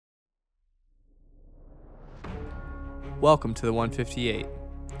Welcome to the 158.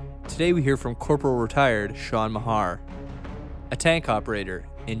 Today we hear from Corporal Retired Sean Maher, a tank operator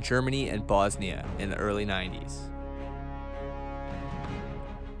in Germany and Bosnia in the early 90s.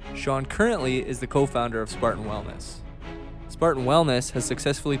 Sean currently is the co-founder of Spartan Wellness. Spartan Wellness has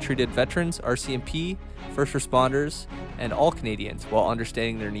successfully treated veterans, RCMP, first responders, and all Canadians while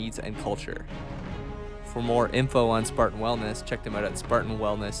understanding their needs and culture. For more info on Spartan Wellness, check them out at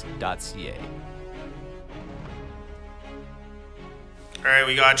spartanwellness.ca. All right,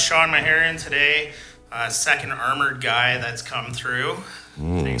 we got Sean Maher in today, second armored guy that's come through.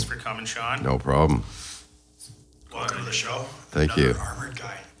 Thanks for coming, Sean. No problem. Welcome to the show. Thank Another you. Armored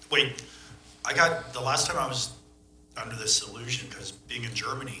guy. Wait, I got the last time I was under this illusion because being in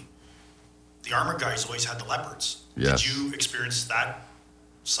Germany, the armored guys always had the leopards. Yes. Did you experience that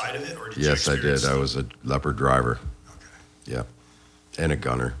side of it, or did you Yes, I experience did. I was a leopard driver. Okay. Yeah. And a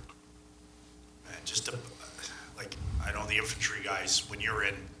gunner. And just to, like, I know the infantry guys, when you're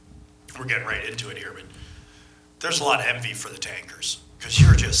in, we're getting right into it here, but there's a lot of envy for the tankers because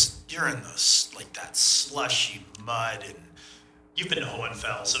you're in this, like, that slushy mud, and you've been to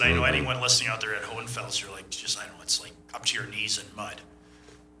Hohenfels, and I know anyone listening out there at Hohenfels, you're like, I know it's like up to your knees in mud.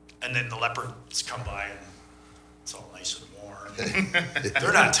 And then the leopards come by and it's all nice and warm.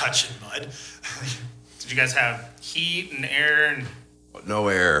 They're not touching mud. Did you guys have heat and air? No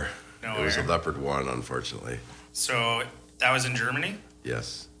air. No It was a air. leopard one, unfortunately. So that was in Germany?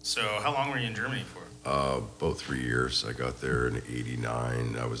 Yes. So how long were you in Germany for? About 3 years. I got there in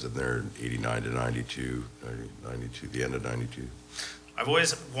 89. I was in there in 89 to 92, 92, the end of 92. I've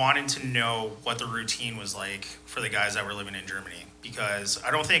always wanted to know what the routine was like for the guys that were living in Germany, because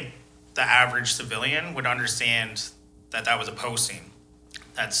I don't think the average civilian would understand that that was a posting.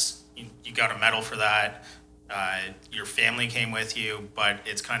 That's, you got a medal for that. Your family came with you, but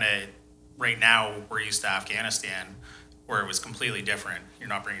it's kind of, right now we're used to Afghanistan where it was completely different. You're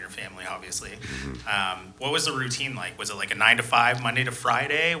not bringing your family, obviously. What was the routine like? Was it like a 9 to 5, Monday to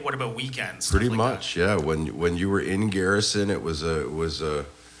Friday? What about weekends? Pretty Stuff like much, yeah. When you were in garrison, it was a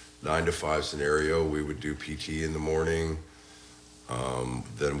 9 to 5 scenario. We would do PT in the morning.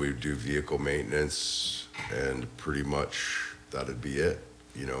 Then we would do vehicle maintenance, and pretty much that'd be it.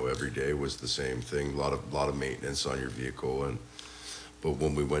 You know, every day was the same thing. A lot of maintenance on your vehicle, but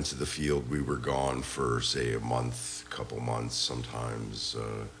when we went to the field, we were gone for, say, a month, couple months, sometimes.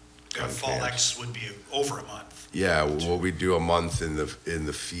 Fall X would be over a month. Yeah, well, we'd do a month in the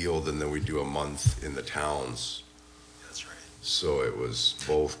field, and then we'd do a month in the towns. That's right. So it was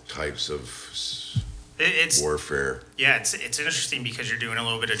both types of It's warfare. Yeah, it's interesting because you're doing a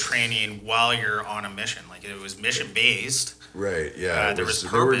little bit of training while you're on a mission. Like, it was mission based. Right, yeah. There There were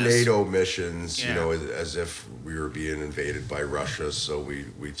purpose. NATO missions, Yeah. you know, as if we were being invaded by Russia. So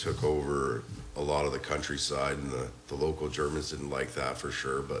we took over a lot of the countryside, and the local Germans didn't like that for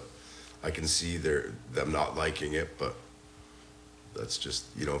sure. But I can see them not liking it. But that's just,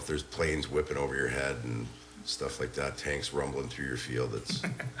 you know, if there's planes whipping over your head and stuff like that, tanks rumbling through your field, it's...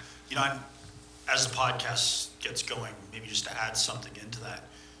 You know, as the podcast gets going, maybe just to add something into that,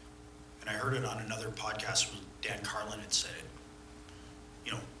 and I heard it on another podcast where Dan Carlin had said it,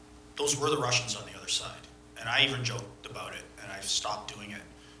 you know, those were the Russians on the other side. And I even joked about it, and I've stopped doing it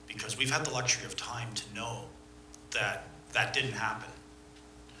because we've had the luxury of time to know that that didn't happen.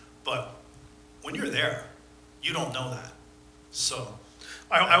 But when you're there, you don't know that. So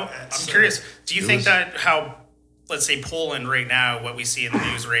I'm curious, do you think that how, let's say, Poland right now, what we see in the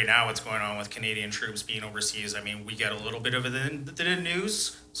news right now, what's going on with Canadian troops being overseas, I mean, we get a little bit of it in the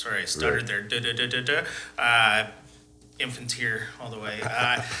news. Sorry, I stuttered there. Infanteer all the way.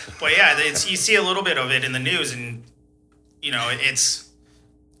 But yeah, you see a little bit of it in the news, and, you know,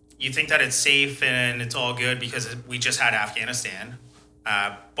 you think that it's safe and it's all good because we just had Afghanistan.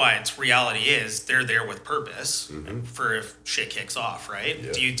 But reality is they're there with purpose for if shit kicks off, right? Yeah.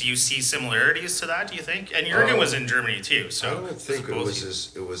 Oh. Do you see similarities to that, do you think? And Jurgen was in Germany too, so I don't think it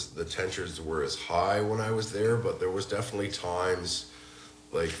was the tensions were as high when I was there, but there was definitely times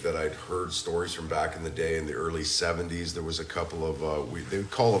like that I'd heard stories from back in the day in the early 70s. There was a couple of they would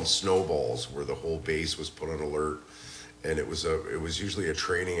call them snowballs, where the whole base was put on alert, and it was usually a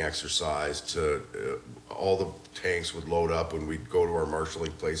training exercise to all the tanks would load up, and we'd go to our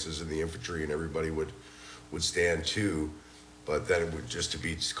marshalling places in the infantry, and everybody would stand too, but then it would just to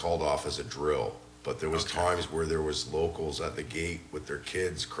be called off as a drill. But there was times where there was locals at the gate with their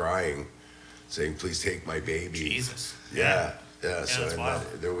kids crying, saying, "Please take my baby." Jesus. Yeah. So that's wild.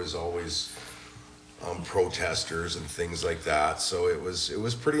 there was always protesters and things like that. So it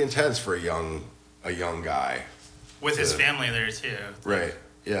was pretty intense for a young guy. With his family there too. Right.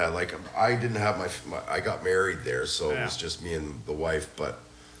 Yeah, like I didn't have I got married there, so it was Yeah. just me and the wife, but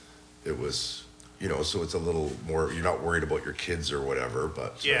it was, so it's a little more, you're not worried about your kids or whatever,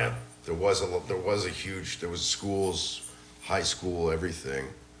 but Yeah. there was there was schools, high school, everything.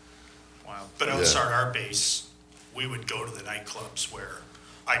 Wow. But Yeah. outside our base, we would go to the nightclubs where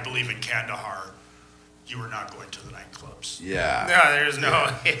I believe in Kandahar, you were not going to the nightclubs. Yeah. No, there's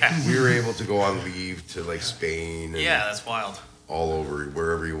no. Yeah. We were able to go on leave to like Spain and Yeah, that's wild. all over,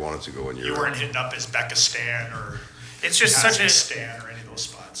 wherever you wanted to go in You Europe. weren't hitting up Uzbekistan or It's just such a. Kazakhstan or any of those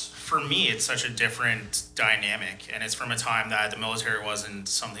spots. For me, it's such a different dynamic, and it's from a time that the military wasn't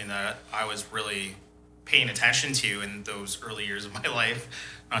something that I was really paying attention to in those early years of my life.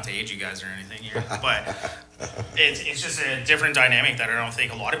 Not to age you guys or anything here, but it's just a different dynamic that I don't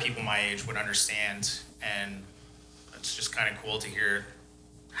think a lot of people my age would understand, and it's just kind of cool to hear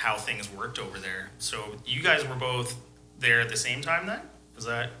how things worked over there. So you guys were both there at the same time then? Was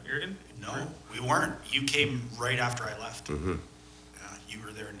that Jurgen? No, we weren't. You came right after I left. You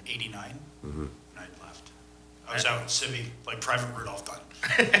were there in '89, and I left. I was out in Civvy, like Private Rudolph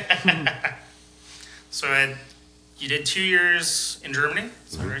done. So you did 2 years in Germany,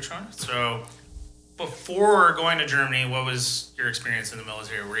 is that right, Sean? So before going to Germany, what was your experience in the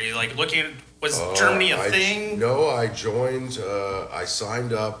military? Were you like looking, was Germany a thing? No, I joined, I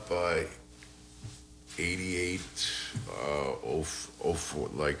signed up 88,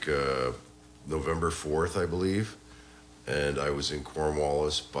 November 4th, I believe. And I was in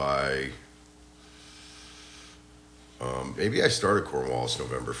Cornwallis by, maybe I started Cornwallis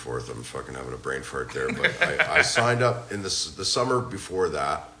November 4th. I'm fucking having a brain fart there. But I signed up in the summer before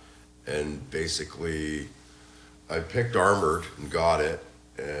that. And basically, I picked armored and got it.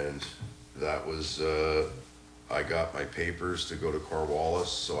 And that was, I got my papers to go to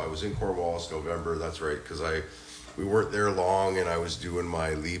Cornwallis. So I was in Cornwallis November, that's right, because we weren't there long, and I was doing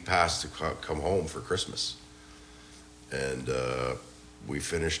my leave pass to come home for Christmas. And we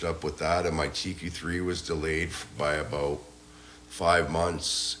finished up with that, and my TQ3 was delayed by about 5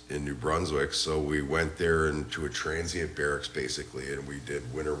 months in New Brunswick. So we went there into a transient barracks, basically, and we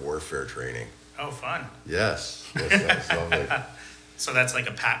did winter warfare training. Oh, fun. Yes, that was lovely. So that's like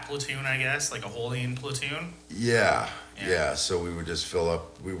a PAT platoon, I guess, like a holding platoon? Yeah. So we would just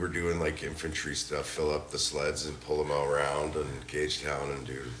we were doing like infantry stuff, fill up the sleds and pull them all around and Gagetown and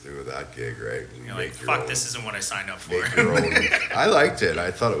do that gig, right? And You're like, fuck, this isn't what I signed up for. Make your own. I liked it.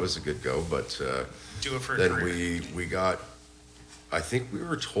 I thought it was a good go, but Do it for a then career. we got, I think we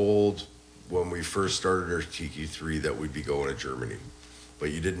were told when we first started our TQ3 that we'd be going to Germany,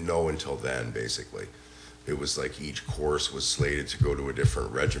 but you didn't know until then, basically. It was like each course was slated to go to a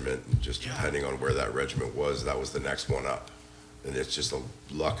different regiment, and just depending on where that regiment was, that was the next one up. And it's just a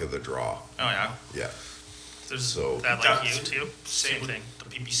luck of the draw. Oh, yeah. Yeah. There's So- that like you, too? Same with thing. the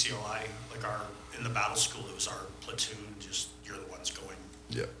PPCLI, like in the battle school, it was our platoon, just you're the ones going.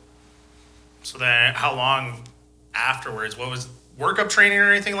 Yeah. So then how long afterwards? What was workup training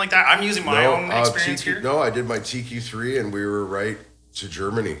or anything like that? I'm using my own experience here. No, I did my TQ3 and we were right to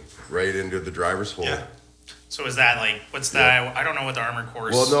Germany, right into the driver's hole. Yeah. So is that like, what's that? I don't know what the armor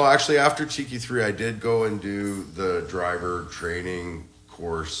course. Well, no, actually, after TQ3, I did go and do the driver training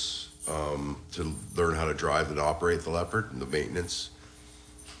course to learn how to drive and operate the Leopard and the maintenance.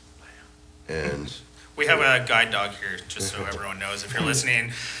 And We have a guide dog here, just so everyone knows. If you're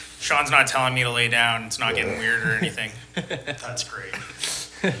listening, Sean's not telling me to lay down. It's not getting weird or anything. That's great.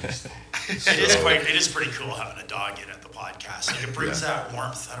 It is pretty cool having a dog in at the podcast. Like it brings that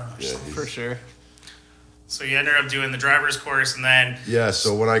warmth. I don't know. yeah, For sure. So you ended up doing the driver's course, and then yeah.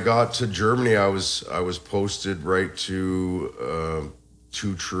 So when I got to Germany, I was posted right to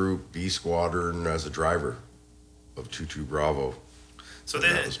 2 Troop B Squadron as a driver of 2-2 Bravo. so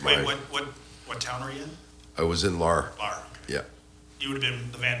That then was Wait, my- what town are you in? I was in Lar. Lar. Okay. Yeah. You would have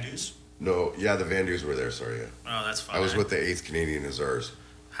been the Van Duys? No, yeah, the Van Duys were there. Sorry, yeah. oh, that's fun. I was with the 8th Canadian Hussars.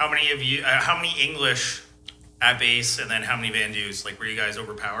 How many of you? How many English at base, and then how many Van Duys? Like, were you guys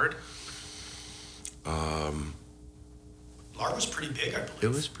overpowered? Lar was pretty big, I believe. It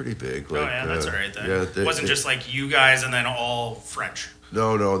was pretty big. Oh yeah, that's all right then. Yeah, It wasn't just like you guys and then all French.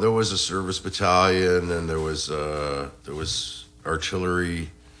 No, there was a service battalion, and there was artillery,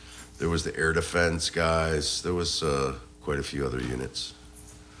 there was the air defense guys, there was quite a few other units.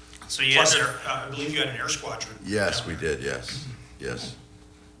 So you Plus, ended up, I believe you had an air squadron. Yes, down we there. did. Yes.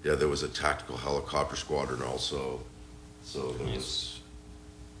 Yeah, there was a tactical helicopter squadron also. So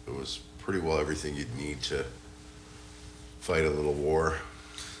it was pretty well everything you'd need to fight a little war.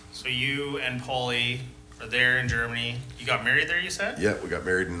 so you and Paulie are there in Germany. You got married there, you said? Yeah, we got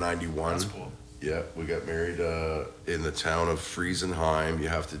married in '91. That's cool. Yeah, we got married in the town of Friesenheim. You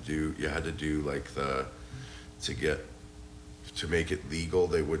had to do like to make it legal.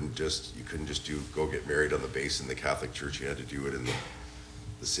 You couldn't just go get married on the base in the Catholic Church. You had to do it in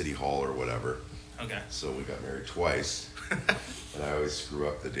the city hall or whatever. Okay. So we got married twice, and I always screw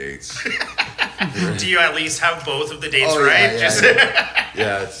up the dates. Do you at least have both of the dates Oh, right?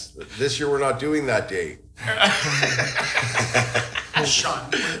 Yeah, this year we're not doing that date.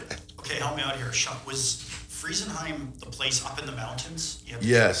 Sean, okay, help me out here. Sean, was Friesenheim the place up in the mountains?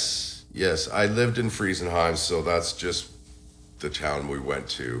 Yes. I lived in Friesenheim, so that's just the town we went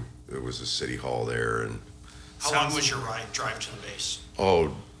to. There was a city hall there, and How long was your drive to the base?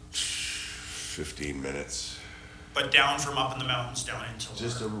 15 minutes. But down from up in the mountains down into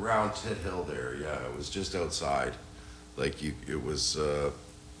Just around Tit Hill there, yeah. It was just outside. It was,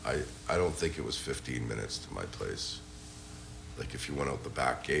 I don't think it was 15 minutes to my place. Like if you went out the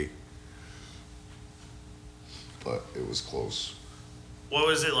back gate. But it was close. What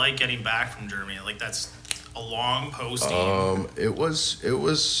was it like getting back from Germany? Like that's a long posting. It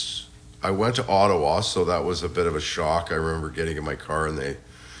was, I went to Ottawa, so that was a bit of a shock. I remember getting in my car and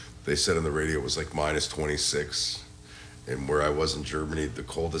they said on the radio it was like minus 26. And where I was in Germany, the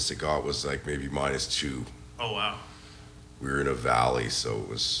coldest it got was like maybe minus 2. Oh wow. We were in a valley, so it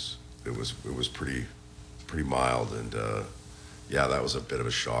was pretty mild, and yeah, that was a bit of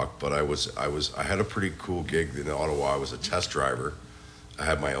a shock. But I had a pretty cool gig in Ottawa. I was a test driver. I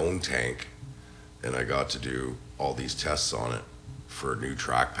had my own tank, and I got to do all these tests on it for new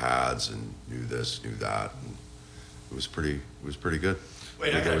track pads and new this, new that. And it was pretty good.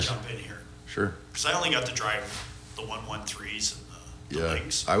 Wait, I gotta jump in here. Sure. Because I only got to drive the 113s and the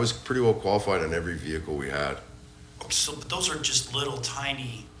Lynx. I was pretty well qualified on every vehicle we had. Okay, so, but those are just little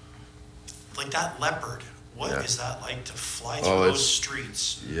tiny, like that Leopard. What is that like to fly through those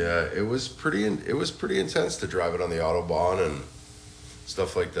streets? Yeah, it was pretty intense to drive it on the Autobahn and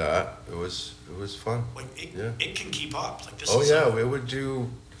stuff like that. It was fun. Like it can keep up. Like this. Oh yeah, it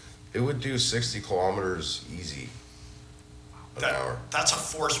would do 60 kilometers easy an hour. That's a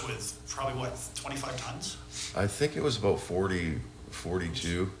force with probably what, 25 tons? I think it was about 42.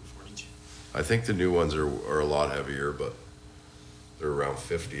 42. I think the new ones are a lot heavier, but they're around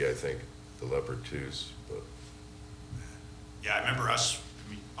 50. I think the Leopard 2s. But yeah, I remember us.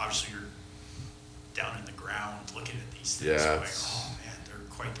 I mean, obviously, you're down in the ground looking at these things. Yeah, going, oh man, they're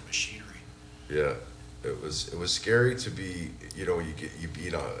quite the machinery. Yeah, it was scary to be. You be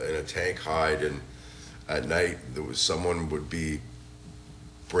in a tank hide, and at night someone would be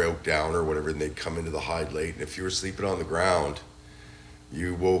broke down or whatever, and they'd come into the hide late, and if you were sleeping on the ground,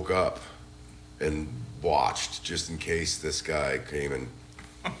 you woke up and watched just in case this guy came and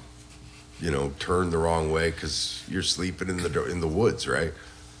turned the wrong way because you're sleeping in the woods, right?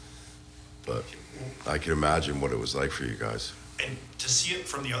 But I can imagine what it was like for you guys. And to see it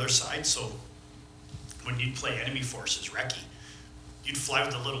from the other side, so when you'd play enemy forces, recce, you'd fly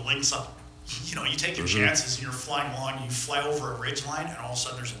with the little Lynx up. You take your chances and you're flying along and you fly over a ridge line and all of a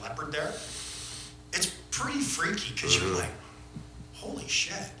sudden there's a leopard there. It's pretty freaky because you're like, holy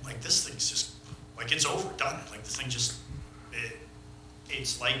shit, like this thing's just, like it's overdone. Like the thing just,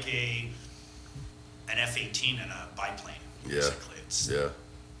 it's like an F-18 in a biplane, basically. It's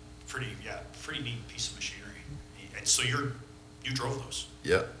pretty neat piece of machinery. And so you drove those?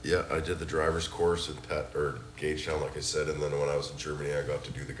 Yeah, I did the driver's course in Gagetown, like I said, and then when I was in Germany, I got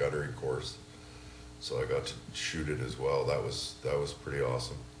to do the gunnery course. So I got to shoot it as well. That was pretty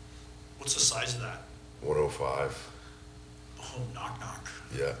awesome. What's the size of that? 105. Oh, knock.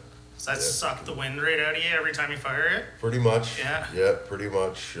 Yeah. Does that suck the wind right out of you every time you fire it? Pretty much. Yeah. Yeah, pretty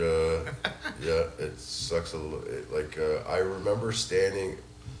much. Yeah, it sucks a little. I remember standing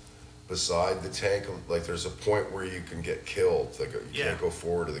beside the tank. Like, there's a point where you can get killed. Like, you can't go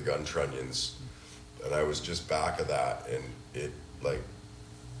forward to the gun trunnions. And I was just back of that, and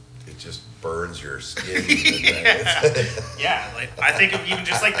it just burns your skin. Yeah, like I think of even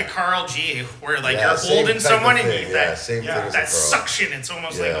just like the Carl G, where like you're same holding type someone of and thing. you, Yeah, same thing as that a Carl. suction. It's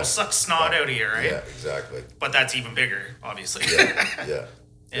almost like it'll suck snot out of you, right? Yeah, exactly. But that's even bigger, obviously. Yeah.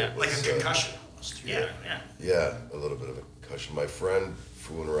 Yeah. Like a concussion almost. Yeah. Yeah, a little bit of a concussion. My friend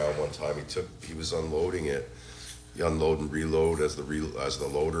fooling around one time, he was unloading it. You unload and reload as the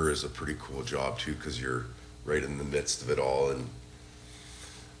loader is a pretty cool job too, because you're right in the midst of it all and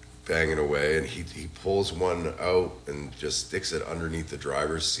banging away, and he pulls one out and just sticks it underneath the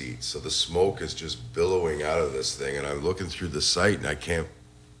driver's seat, so the smoke is just billowing out of this thing, and I'm looking through the sight and I can't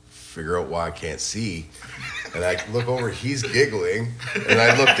figure out why I can't see, and I look over, he's giggling, and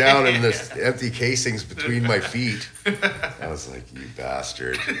I look down and there's empty casings between my feet. I was like, you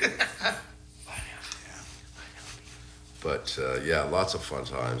bastard. But yeah, lots of fun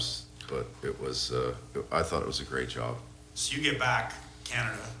times. But it was, I thought it was a great job. So you get back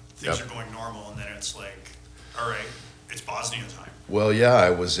Canada, things Yep. are going normal, and then it's like, all right, it's Bosnia time. Well, yeah, I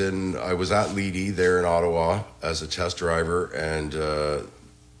was at Leedy there in Ottawa as a test driver, and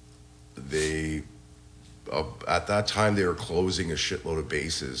they at that time they were closing a shitload of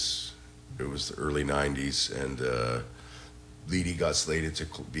bases. It was the early '90s, and Leedy got slated to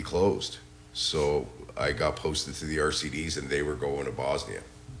be closed. So I got posted to the RCDs, and they were going to Bosnia.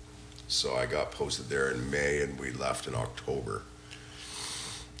 So I got posted there in May, and we left in October.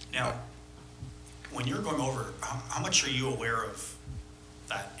 Now, when you're going over, how much are you aware of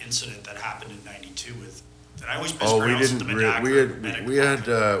that incident that happened in '92 with? Did I always mispronounce the Medak Pocket?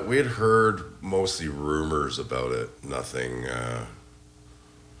 We had heard mostly rumors about it.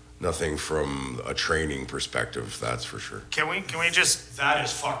 Nothing from a training perspective, that's for sure. Can we just? That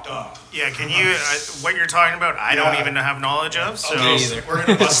is fucked up. Yeah. Can you? What you're talking about? I don't even have knowledge of. So Okay, so we're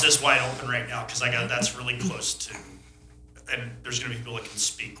gonna bust this wide open right now because that's really close to, and there's gonna be people that can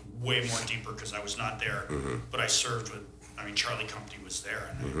speak way more deeper because I was not there, but I served with. I mean, Charlie Company was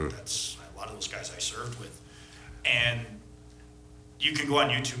there, and that's a lot of those guys I served with, and you can go on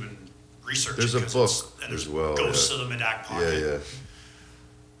YouTube and research. There's it a book and there's as well. Ghosts of the Medak Pocket. Yeah.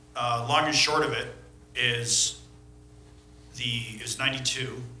 Long and short of it is it was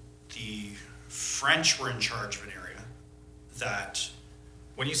 '92. The French were in charge of an area that.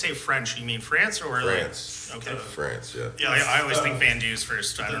 when you say French, you mean France or France. Like, okay. France, yeah. Yeah, I always think Van Du's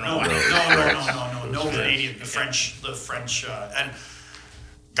first. I don't know why. No, Canadian, the French, and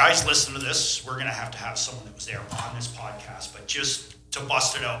guys, listen to this. We're gonna have to have someone that was there on this podcast, but just to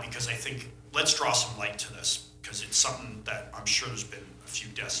bust it out because I think let's draw some light to this because it's something that I'm sure there's been a few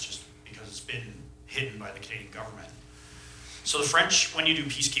deaths just because it's been hidden by the Canadian government. So the French, when you do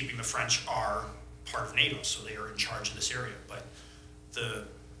peacekeeping, the French are part of NATO, so they are in charge of this area, but the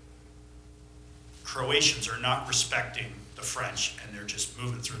Croatians are not respecting the French and they're just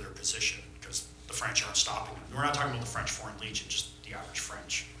moving through their position because the French aren't stopping them. We're not talking about the French Foreign Legion, just the average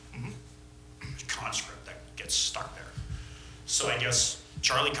French conscript that gets stuck there. So I guess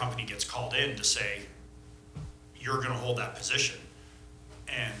Charlie Company gets called in to say, you're going to hold that position.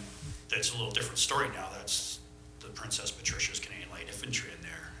 And that's a little different story now. That's the Princess Patricia's Canadian Light Infantry in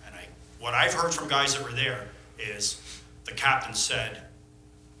there. And what I've heard from guys that were there is the captain said,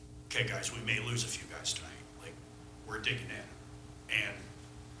 okay, guys, we may lose a few guys tonight. Like, we're digging in. And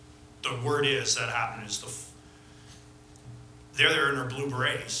the word is that happened is they're there in their blue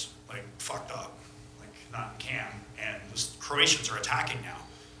berets, like, fucked up, like, not in cam. And the Croatians are attacking now.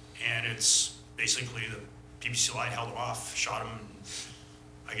 And it's basically the PPC Light held them off, shot them.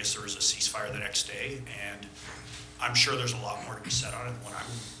 I guess there was a ceasefire the next day. And I'm sure there's a lot more to be said on it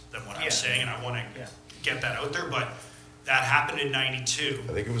than what I'm saying. And I want to get that out there. But that happened in '92.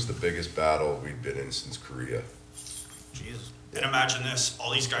 I think it was the biggest battle we'd been in since Korea. Jesus. And imagine this,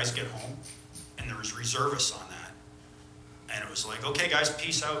 all these guys get home, and there was reservists on that. And it was like, okay, guys,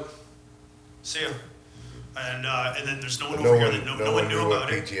 peace out. See ya. And then there's no one over here that no one knew about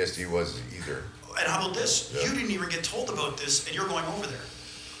what it. PTSD was either. And how about this? Yeah. You didn't even get told about this, and you're going over there.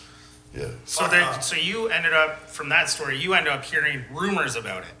 Yeah. So you ended up, from that story, you ended up hearing rumors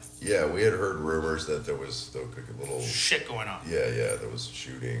about it. Yeah, we had heard rumors that there was a little Shit going on. Yeah, there was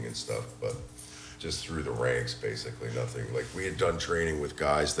shooting and stuff, but just through the ranks, basically nothing. Like we had done training with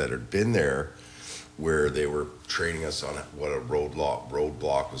guys that had been there, where they were training us on what a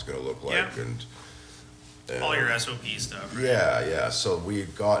roadblock was going to look like, Yeah. and All your SOP stuff. Right? yeah. So we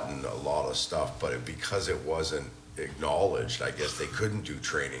had gotten a lot of stuff, but because it wasn't acknowledged, I guess they couldn't do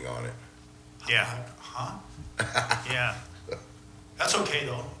training on it. Yeah. Huh? Yeah. That's okay,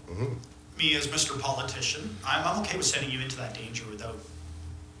 though. Me as Mr. Politician, I'm okay with sending you into that danger without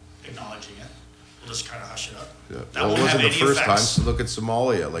acknowledging it. We'll just kind of hush it up. Yeah. That Well, won't it wasn't have the any first time. effects. So look at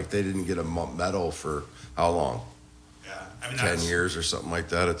Somalia. Like they didn't get a medal for how long? Yeah, I mean, 10 years or something like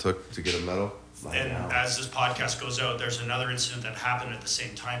that it took to get a medal? And as this podcast goes out, there's another incident that happened at the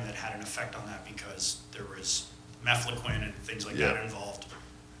same time that had an effect on that because there was mefloquine and things like that involved,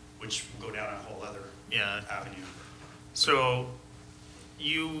 which will go down a whole other avenue. So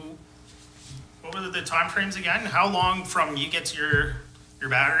what were the time frames again? How long from you get to your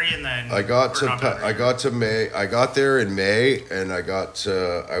battery and then I got there in May, and I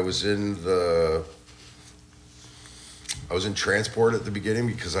was in transport at the beginning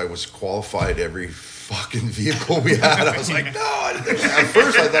because I was qualified every fucking vehicle we had. I was like, no, I didn't think at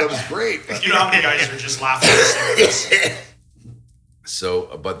first I thought it was great. But. You know how many guys are just laughing at this?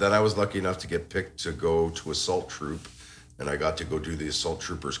 So, but then I was lucky enough to get picked to go to assault troop, and I got to go do the assault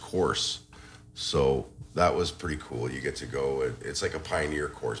troopers course So that was pretty cool. You get to go. It's like a pioneer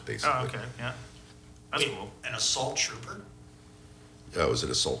course, basically. Oh, okay, yeah. That's Wait, cool. An assault trooper? Yeah, it was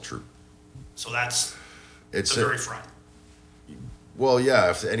an assault troop. So that's It's the very front. Well, yeah.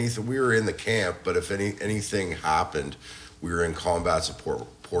 If anything, we were in the camp, but if anything happened, we were in combat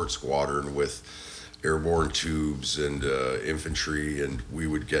support squadron with airborne tubes and infantry, and we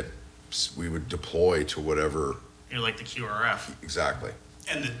would deploy to whatever. You're like the QRF. Exactly.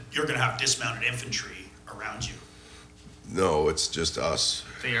 And you're going to have dismounted infantry around you. No, it's just us.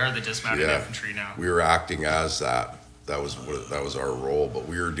 They are the dismounted Yeah. infantry now. We were acting as that. That was our role, but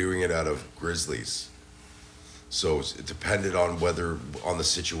we were doing it out of grizzlies. So it depended on the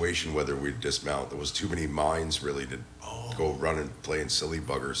situation, whether we'd dismount. There was too many mines really to go run and play in silly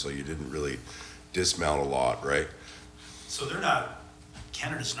bugger, so you didn't really dismount a lot, right? So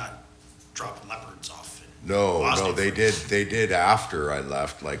Canada's not dropping leopards off. No, Bosnia they first. did after I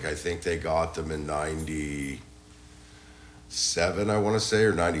left. Like, I think they got them in 97, I want to say,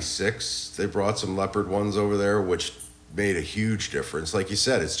 or 96. They brought some leopard ones over there, which made a huge difference. Like you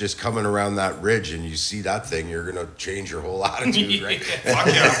said, it's just coming around that ridge and you see that thing, you're going to change your whole attitude, right? Fuck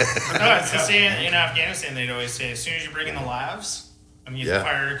yeah. No, it's the same in Afghanistan. They'd always say, as soon as you bring in the lavs, and you Yeah.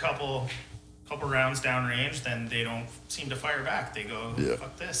 fire a couple rounds downrange, then they don't seem to fire back. They go, Yeah.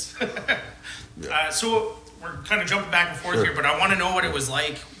 fuck this. Yeah. So we're kind of jumping back and forth Sure. here, but I want to know what it was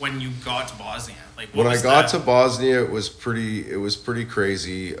like when you got to Bosnia. Like, what When I was got that? to Bosnia, it was pretty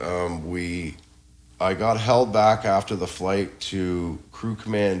crazy. I got held back after the flight to crew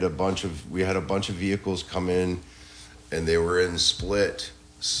command. We had a bunch of vehicles come in, and they were in Split,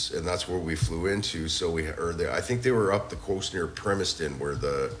 and that's where we flew into. So I think they were up the coast near Primiston, where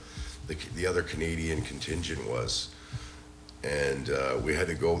the other Canadian contingent was, and we had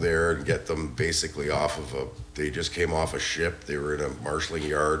to go there and get them basically off of they just came off a ship. They were in a marshalling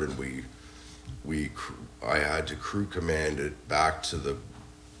yard, and I had to crew command it back to the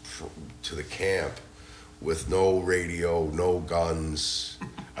camp with no radio, no guns.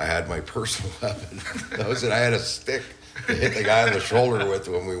 I had my personal weapon. That was it. I had a stick to hit the guy on the shoulder with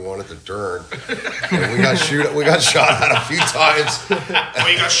when we wanted to turn. And we got shot at a few times. Oh,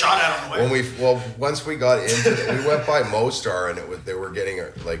 you got shot at on the way? Once we got into it, we went by Mostar, and they were getting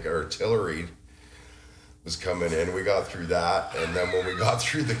like artillery was coming in. We got through that, and then when we got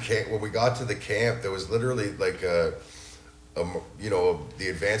to the camp, there was literally like the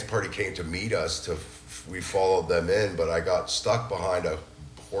advance party came to meet us. We followed them in, but I got stuck behind a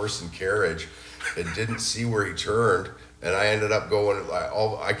horse and carriage and didn't see where he turned, and I ended up going.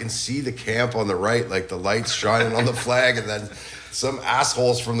 I can see the camp on the right, like the lights shining on the flag, and then some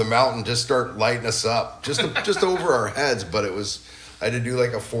assholes from the mountain just start lighting us up, just over our heads. But I had to do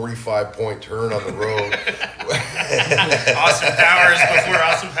like a 45-point turn on the road. Austin Powers before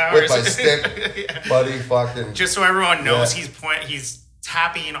Austin Powers. With my stick, Yeah. buddy, fucking. Just so everyone knows, Yeah. he's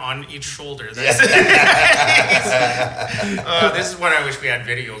tapping on each shoulder. This is what I wish we had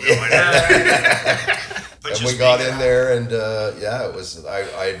video going. But And we got in there, and it was.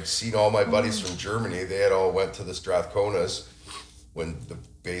 I'd seen all my buddies from Germany. They had all went to the Strathconas when the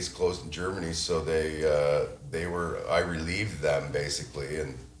base closed in Germany, so I relieved them basically,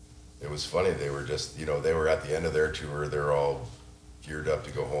 and it was funny. They were just, they were at the end of their tour. They're all geared up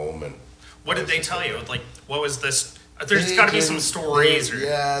to go home, and What did they tell you? Like, what was this? There's got to be some stories.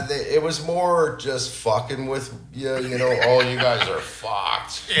 It was more just fucking with you. Oh, you guys are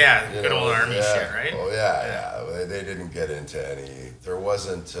fucked. Yeah, good old army shit, right? Oh yeah. They didn't get into any. There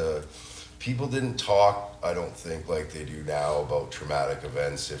wasn't. People didn't talk. I don't think like they do now about traumatic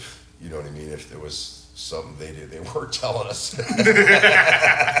events. If you know what I mean. If there was something they weren't telling us.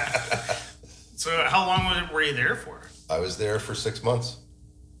 So, how long were you there for? I was there for 6 months.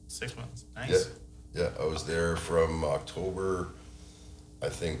 6 months. Nice. Yeah, I was there from October, I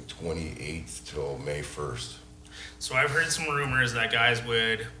think 28th till May 1st. So I've heard some rumors that guys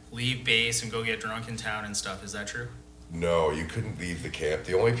would leave base and go get drunk in town and stuff. Is that true? No, you couldn't leave the camp.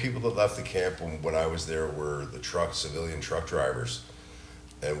 The only people that left the camp when I was there were the civilian truck drivers.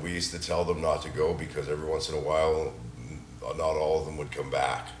 And we used to tell them not to go because every once in a while, not all of them would come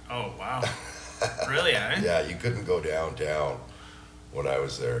back. Oh, wow. Really, eh? Yeah, you couldn't go downtown when I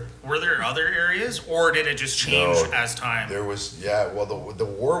was there. Were there other areas, or did it just change as time? There was,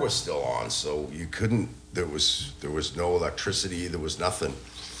 the war was still on, so you couldn't, there was no electricity, there was nothing.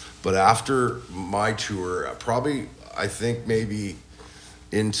 But after my tour, probably, I think maybe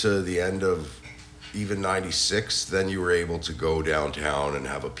into the end of even 96, then you were able to go downtown and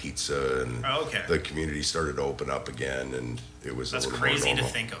have a pizza, and the community started to open up again, and it was That's a little crazy more to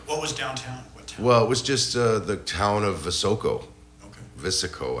normal. think of. What was downtown? What town? Well, it was just the town of Visoko. Okay.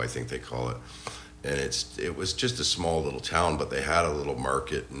 Visico, I think they call it. And it was just a small little town, but they had a little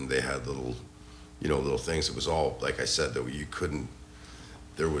market and they had little, little things. It was all, like I said, that you couldn't,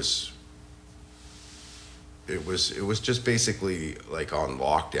 there was, it was just basically like on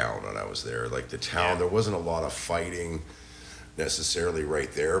lockdown when I was there. Like the town, there wasn't a lot of fighting necessarily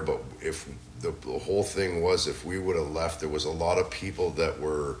right there, but if the whole thing was, if we would have left, there was a lot of people that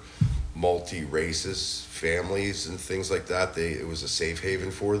were multi-races, families and things like that. It was a safe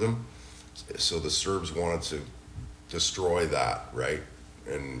haven for them. So the Serbs wanted to destroy that, right?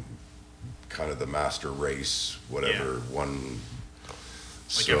 And kind of the master race, whatever, one.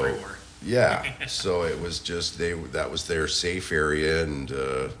 Like every war. Yeah. So it was just, that was their safe area, and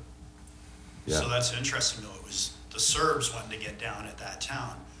So that's interesting, though. It was the Serbs wanting to get down at that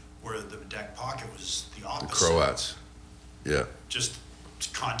town, where the Medak Pocket was the opposite. the Croats. Yeah. Just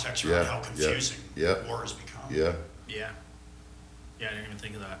context around how confusing war has become. Yeah. Yeah. Yeah, I didn't even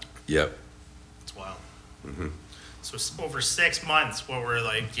think of that. Yep. It's wild. Mm-hmm. So over 6 months, what were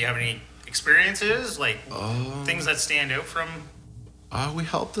like? Do you have any experiences, like things that stand out from? We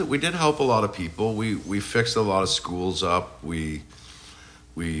helped. We did help a lot of people. We fixed a lot of schools up. We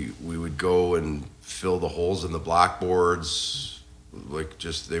would go and fill the holes in the blackboards. Like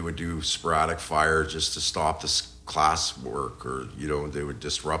they would do sporadic fire just to stop this class work, or they would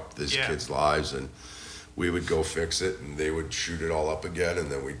disrupt these kids' lives, and we would go fix it, and they would shoot it all up again,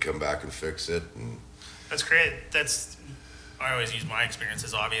 and then we'd come back and fix it. And That's great. I always use my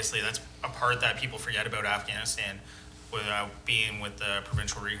experiences. Obviously, that's a part that people forget about Afghanistan. With being with the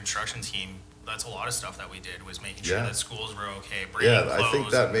provincial reconstruction team, that's a lot of stuff that we did, was making sure that schools were okay. I think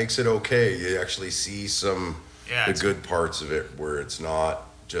that makes it okay. You actually see the good parts of it, where it's not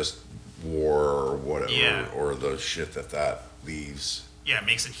just war or whatever, or the shit that leaves. Yeah, it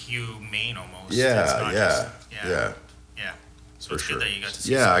makes it humane almost. Yeah. So it's good that you got to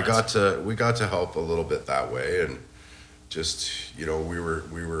see. Yeah, we got to help a little bit that way, and just we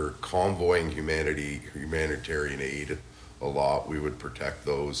were convoying humanitarian aid a lot. We would protect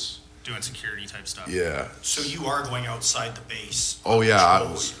those. Doing security type stuff. Yeah. So you are going outside the base. Oh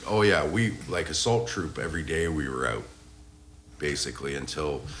yeah. We, like assault troop, every day we were out, basically,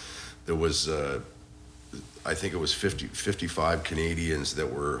 until there was I think it was 55 Canadians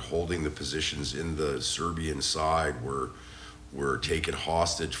that were holding the positions in the Serbian side were taken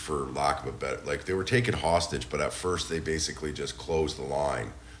hostage, for lack of a better, like they were taken hostage, but at first they basically just closed the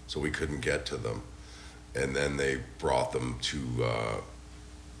line so we couldn't get to them, and then they brought them to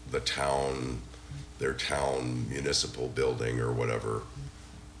their town municipal building or whatever,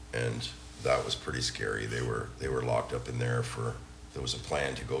 and that was pretty scary. They were locked up in there there was a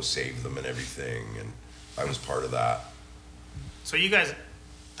plan to go save them and everything, and I was part of that. So you guys,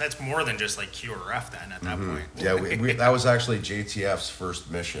 that's more than just like QRF then at that point. Yeah, that was actually JTF's first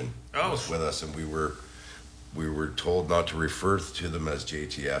mission. Oh. Was with us, and we were told not to refer to them as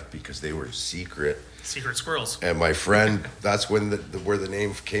JTF because they were secret. Secret squirrels. And my friend, that's where the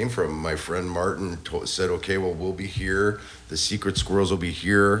name came from. My friend Martin said, "Okay, well, we'll be here. The secret squirrels will be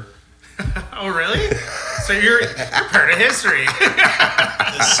here." Oh, really? So you're part of history.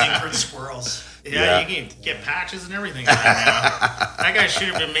 The secret squirrels. Yeah, you can get patches and everything right now. That guy should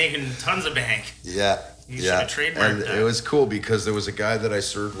have been making tons of bank. Yeah. You should have trademarked that. It was cool because there was a guy that I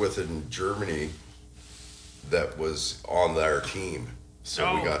served with in Germany that was on our team.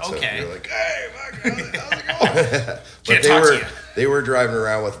 So we got to, we were like, "Hey, my God, how's it going?" But they were driving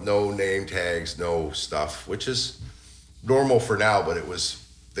around with no name tags, no stuff, which is normal for now, but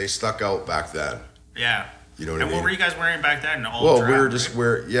they stuck out back then. Yeah. You know what I mean? And what were you guys wearing back then? We were just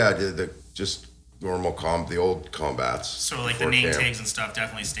just normal the old combats. So like the name tags and stuff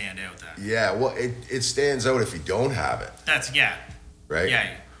definitely stand out then. Yeah, well, it stands out if you don't have it. Right?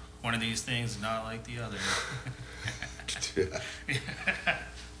 Yeah. One of these things is not like the other.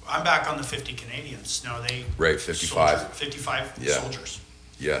 I'm back on the 50 Canadians. No, they... Right, 55. 55 soldiers.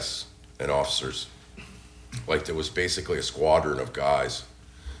 Yes, and officers. Like there was basically a squadron of guys.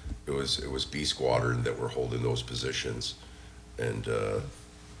 It was B Squadron that were holding those positions. And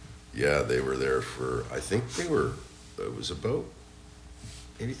they were there for, I think it was about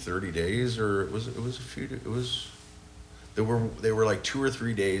maybe 30 days, or they were like 2 or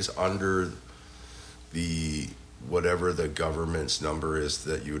 3 days under the whatever the government's number is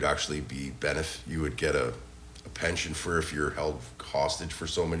that you would actually be you would get a pension for if you're held hostage for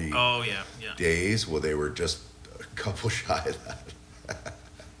so many days. Well, they were just a couple shy of that.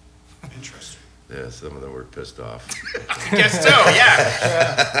 Interesting. Yeah, some of them were pissed off. I guess so,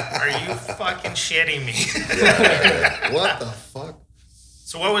 yeah. Are you fucking shitting me? What the fuck?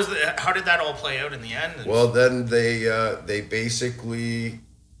 So how did that all play out in the end? Well, then they basically,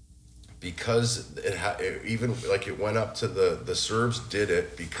 because even like it went up to the Serbs did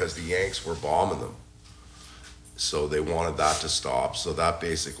it because the Yanks were bombing them. So they wanted that to stop. So that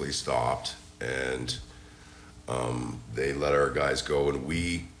basically stopped. And they let our guys go, and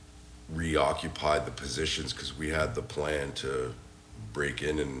we reoccupied the positions because we had the plan to break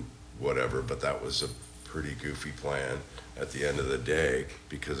in and whatever, but that was a pretty goofy plan at the end of the day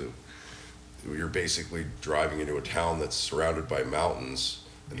because you're basically driving into a town that's surrounded by mountains,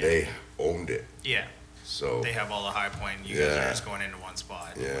 and they owned it. Yeah. So they have all the high point, and you guys are just going into one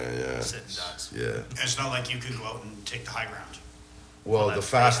spot. Yeah. Sitting ducks. Yeah. And it's not like you could go out and take the high ground. Well, the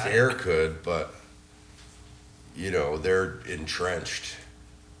fast air could, but they're entrenched,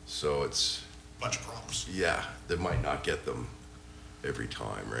 so it's bunch of problems. Yeah, they might not get them every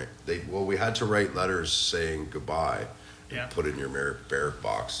time, right? We had to write letters saying goodbye and put in your barrack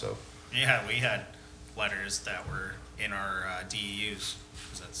box. So yeah, we had letters that were in our DEUs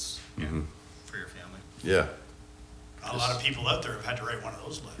because that's for your family. Yeah, a lot of people out there have had to write one of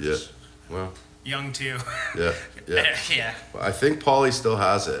those letters. Yeah, well, young too. Yeah. Yeah. I think Polly still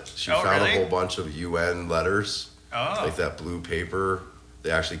has it. She found really? a whole bunch of UN letters, like that blue paper.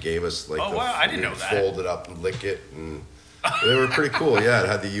 They actually gave us wow, I didn't know that. Fold it up and lick it, and they were pretty cool. Yeah, it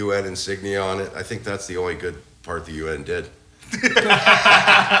had the UN insignia on it. I think that's the only good part the UN did.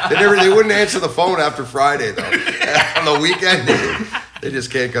 They wouldn't answer the phone after Friday though. On the weekend, they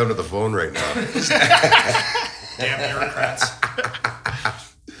just can't come to the phone right now. Damn bureaucrats.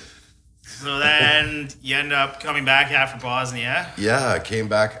 So then you end up coming back after Bosnia. Yeah, I came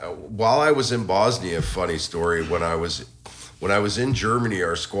back while I was in Bosnia. Funny story. When I was in Germany,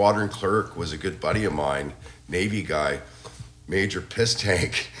 our squadron clerk was a good buddy of mine, Navy guy, Major Piss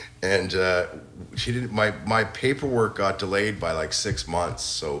Tank, and she didn't. My paperwork got delayed by like 6 months,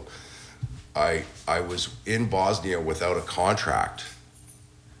 so I was in Bosnia without a contract.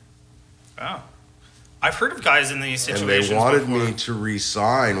 Oh, I've heard of guys in these situations. And they wanted me to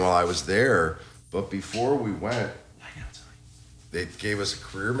resign while I was there, but before we went, they gave us a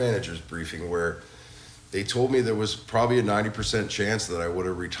career manager's briefing where they told me there was probably a 90% chance that I would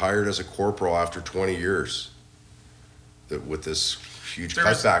have retired as a corporal after 20 years with this huge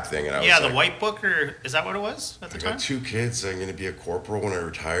cutback thing. And I was the white book, or is that what it was at the time? I got 2 kids. I'm going to be a corporal when I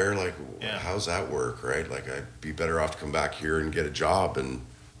retire. Like, how's that work, right? Like, I'd be better off to come back here and get a job and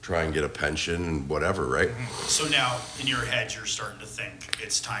try and get a pension and whatever, right? So now, in your head, you're starting to think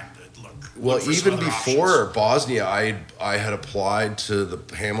it's time to look. Well, for even some other before options. Bosnia, I had applied to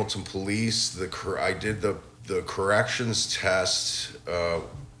the Hamilton Police. I did the corrections test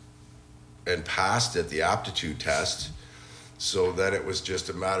and passed it, the aptitude test. So then it was just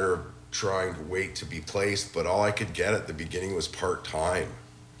a matter of trying to wait to be placed. But all I could get at the beginning was part-time.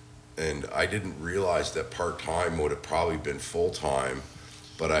 And I didn't realize that part-time would have probably been full-time.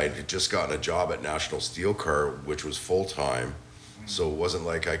 But I had just gotten a job at National Steel Car, which was full-time. So it wasn't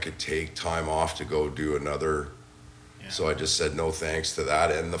like I could take time off to go do another. So I just said no thanks to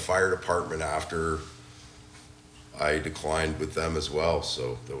that. And the fire department, after I declined with them as well.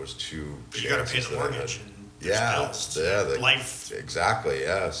 So there was 2 But you got to pay the mortgage and bills. Life. Exactly,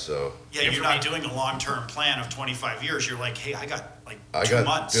 yeah. So you're not doing a long-term plan of 25 years. You're like, hey, I got 2 got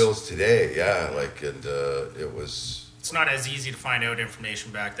months. bills today, and it was. It's not as easy to find out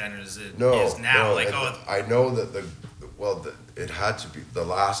information back then as it No, is now. no, I know that it had to be the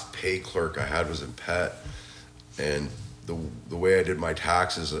last pay clerk I had was in Pet, and the way I did my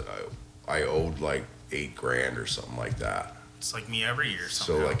taxes, I owed like $8,000 or something like that. It's like me every year.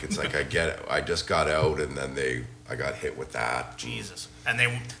 So like it's like I just got out, and then I got hit with that. Jesus, and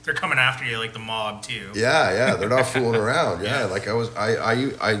they're coming after you like the mob too. Yeah, they're not fooling around. Yeah, like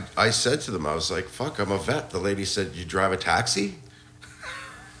I said to them, I was like, "Fuck, I'm a vet." The lady said, "You drive a taxi?"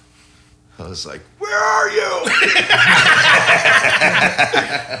 I was like, "Where are you?"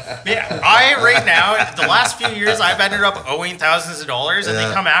 Right now, the last few years, I've ended up owing thousands of dollars, and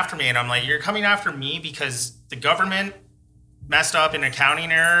they come after me, and I'm like, "You're coming after me because the government messed up in accounting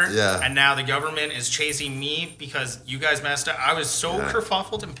error, and now the government is chasing me because you guys messed up." I was so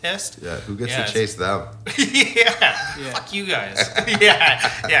kerfuffled and pissed. Yeah, who gets to chase them? Fuck you guys.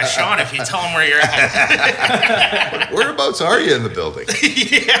 Yeah, Sean, if you tell them where you're at. Whereabouts are you in the building?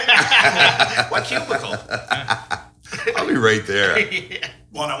 What cubicle? I'll be right there.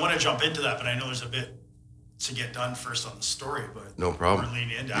 Well, and I want to jump into that, but I know there's a bit to get done first on the story, but no problem. We're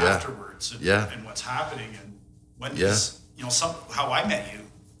leaning into afterwards and what's happening and when this. How I met you,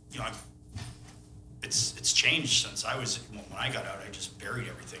 it's changed since I was, when I got out, I just buried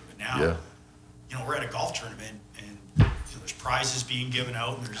everything. But now, we're at a golf tournament and there's prizes being given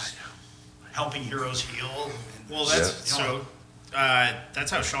out, and there's helping heroes heal. And Well, that's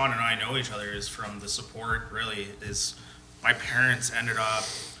that's how Sean and I know each other, is from the support. Really, is my parents ended up.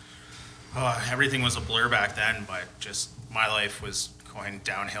 Everything was a blur back then, but just my life was going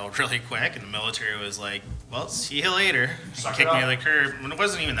downhill really quick, and the military was like, "Well, see you later." Kicked me to the curb. When it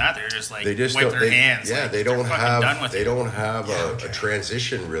wasn't even that, they were just like, They just wipe their hands. Yeah, like, they don't have. They don't have a okay.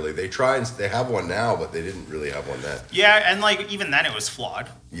 transition really. They try and they have one now, but they didn't really have one then. Yeah, and like even then, it was flawed,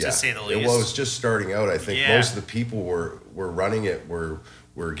 Yeah, to say the least. Well, it was just starting out. I think Yeah. most of the people were running it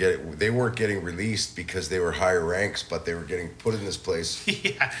they weren't getting released because they were higher ranks, but they were getting put in this place.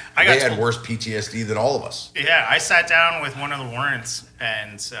 Yeah, They had worse PTSD than all of us. Yeah, I sat down with one of the warrants,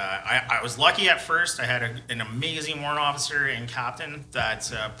 and I was lucky at first. I had an amazing warrant officer and captain that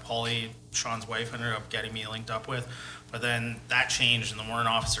Polly, Sean's wife, ended up getting me linked up with. But then that changed, and the warrant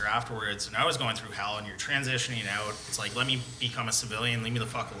officer afterwards, and I was going through hell, and you're transitioning out. It's like, let me become a civilian, leave me the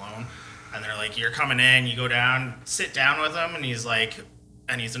fuck alone. And they're like, you're coming in, you go down, sit down with him, and he's like,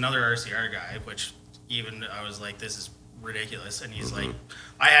 and he's another RCR guy, which even I was like, this is ridiculous. And he's like,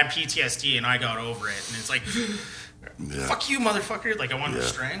 I had PTSD and I got over it. And it's like, fuck you, motherfucker. Like, I wanted to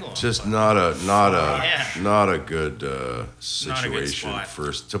strangle him. Just but- not a good Not a situation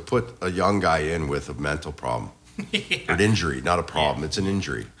spot. to put a young guy in with a mental problem. Yeah. An injury, not a problem. It's an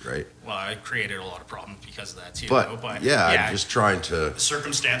injury, right? Well, I created a lot of problems because of that too. But, though, I'm just trying to.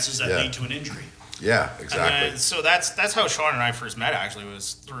 circumstances that lead to an injury. Yeah, exactly. And so that's how Sean and I first met. Actually,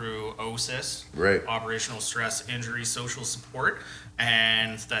 was through OSIS, Right. Operational Stress Injury Social Support,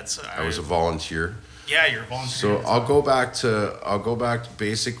 and that's I was a volunteer. yeah, you're a volunteer. So I'll go back to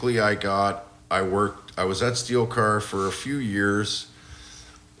basically I was at Steel Car for a few years.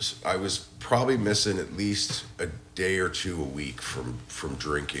 I was probably missing at least a day or two a week from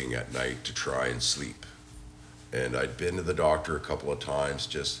drinking at night to try and sleep. And I'd been to the doctor a couple of times,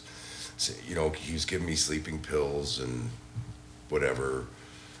 just, he was giving me sleeping pills and whatever.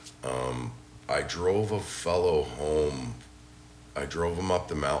 I drove a fellow home. I drove him up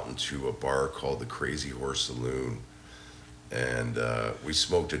the mountain to a bar called the Crazy Horse Saloon. And we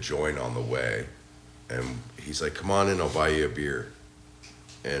smoked a joint on the way. And he's like, come on in, I'll buy you a beer.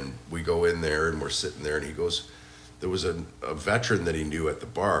 And we go in there and we're sitting there and he goes, there was a veteran that he knew at the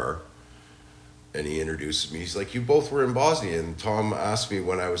bar. And he introduces me. He's like, you both were in Bosnia. And Tom asked me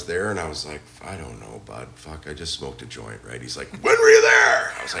when I was there. And I was like, I don't know, bud. Fuck, I just smoked a joint, right? He's like, when were you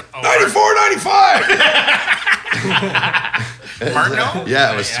there? I was like, 94, 95. Martineau?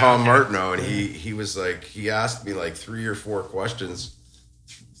 Yeah, it was Tom Martineau. And he was like, he asked me like 3 or 4 questions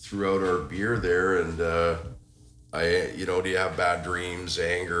throughout our beer there. And do you have bad dreams,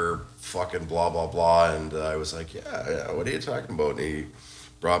 anger, fucking blah, blah, blah. And I was like, yeah, what are you talking about? And he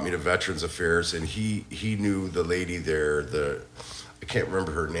brought me to Veterans Affairs, and he knew the lady there. I can't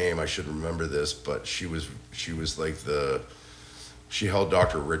remember her name. I should remember this, but she was like she held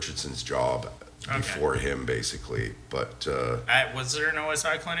Dr. Richardson's job before him, basically. But Was there an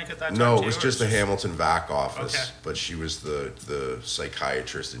OSI clinic at that time? no, too, it was or just the Hamilton VAC office. Okay. But she was the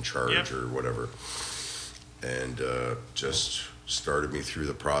psychiatrist in charge or whatever, and just started me through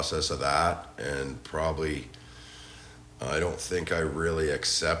the process of that, and probably. I don't think I really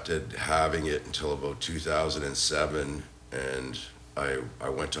accepted having it until about 2007, and I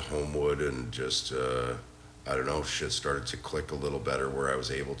went to Homewood and just I don't know, shit started to click a little better where I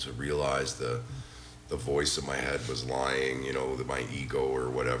was able to realize the voice in my head was lying, my ego or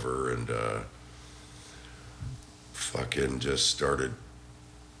whatever, and fucking just started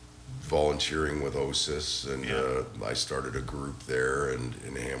volunteering with OSIS, and I started a group there and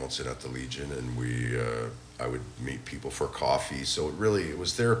in Hamilton at the Legion, and I would meet people for coffee. So it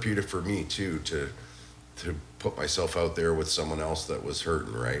was therapeutic for me too to put myself out there with someone else that was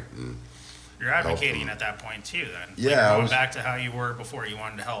hurting, right? And You're advocating at that point too, then. Yeah, Like going back to how you were before you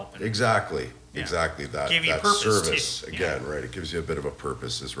wanted to help. And exactly Yeah. that Gave you that purpose, service too. again, right? It gives you a bit of a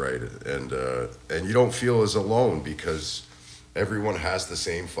purpose, is right, and you don't feel as alone because everyone has the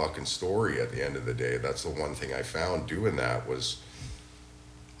same fucking story at the end of the day. That's the one thing I found doing that was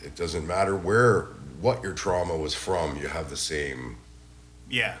it doesn't matter what your trauma was from, you have the same.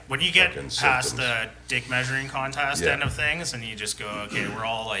 Yeah, when you get Fucking past symptoms. the dick measuring contest end of things, and you just go, okay, we're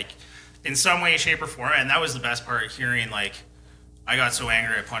all like, in some way, shape, or form. And that was the best part, hearing like, I got so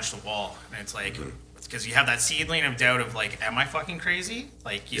angry I punched the wall, and it's like, it's because you have that seedling of doubt of like, am I fucking crazy?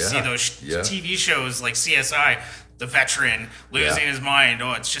 Like you see those TV shows like CSI, the veteran losing his mind.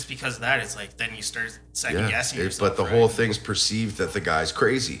 Oh, it's just because of that. It's like then you start second guessing yourself. But the whole thing's perceived that the guy's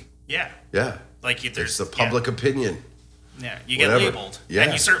crazy. Yeah. Like there's it's the public opinion. Yeah, you get Whatever. labeled, Yeah.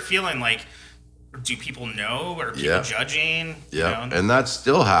 and you start feeling like do people know? Are people Yeah. judging? Yeah, You know? and that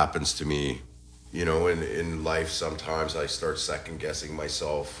still happens to me. You know, in life, sometimes I start second guessing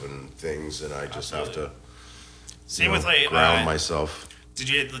myself and things, and I just have to Same with like ground myself.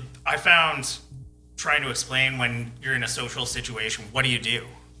 I found trying to explain when you're in a social situation, what do?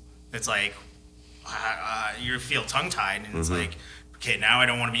 It's like you feel tongue tied, and it's like, okay, now I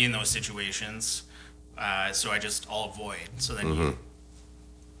don't want to be in those situations, so I'll avoid. So then you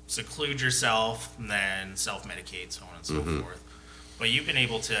seclude yourself, and then self medicate, so on and so forth. But you've been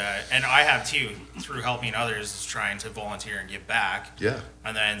able to, and I have too, through helping others, is trying to volunteer and give back. Yeah.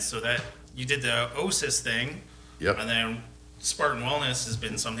 And then so that you did the OSIS thing. Yep. And then Spartan Wellness has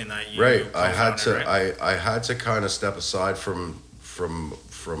been something that you Right. I had to. right? I had to kind of step aside from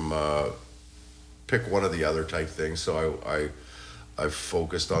pick one of the other type things. So I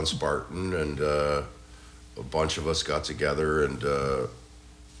focused on Spartan, and a bunch of us got together and.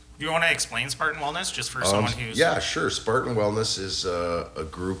 Do you want to explain Spartan Wellness just for someone who's... Yeah, sure. Spartan Wellness is a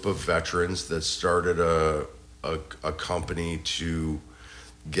group of veterans that started a company to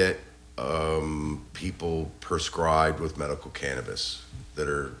get people prescribed with medical cannabis that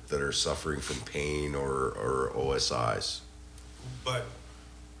are suffering from pain or OSIs. But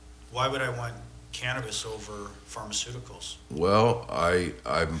why would I want cannabis over pharmaceuticals? Well,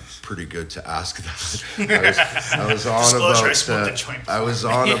 I'm pretty good to ask that. I was on Disclosure, I about smoked a joint I was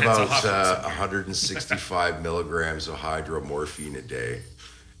on Yeah, it's about awesome. 165 milligrams of hydromorphine a day,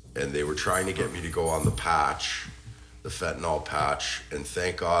 and they were trying to get me to go on the patch, the fentanyl patch, and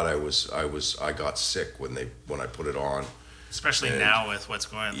thank God I got sick when I put it on. Especially And now with what's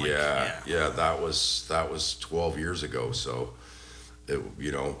going on. Yeah, that was 12 years ago, so it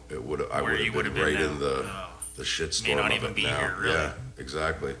would I Where would you have would've been been right in now. the shitstorm May not of even it be now. here, really. Yeah,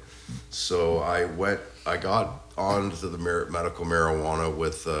 exactly. So I got onto the medical marijuana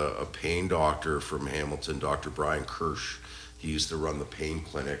with a pain doctor from Hamilton, Dr. Brian Kirsch. He used to run the pain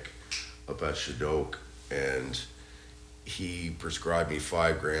clinic up at Shadok, and he prescribed me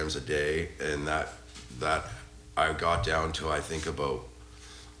 5 grams a day, and that I got down to, I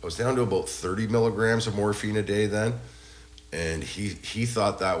was down to about 30 milligrams of morphine a day then. And he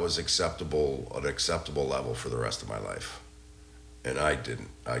thought that was an acceptable level for the rest of my life. And I didn't.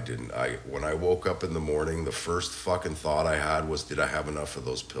 When I woke up in the morning, the first fucking thought I had was, did I have enough of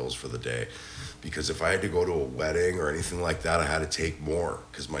those pills for the day? Because if I had to go to a wedding or anything like that, I had to take more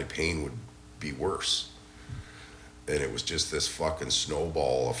because my pain would be worse. And it was just this fucking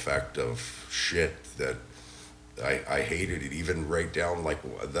snowball effect of shit that I hated it, even right down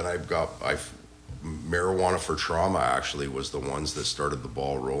then Marijuana for Trauma actually was the ones that started the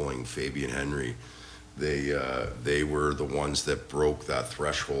ball rolling. Fabian Henry, they were the ones that broke that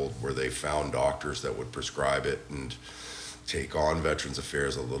threshold where they found doctors that would prescribe it and take on Veterans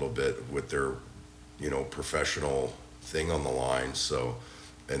Affairs a little bit with their, professional thing on the line. So,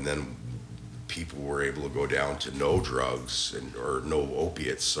 and then people were able to go down to no drugs or no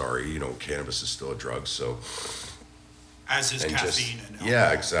opiates. Sorry, cannabis is still a drug. So, As is caffeine and alcohol.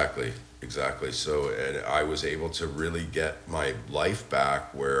 yeah, exactly. So, and I was able to really get my life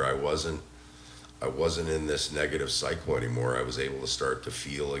back where I wasn't in this negative cycle anymore. I was able to start to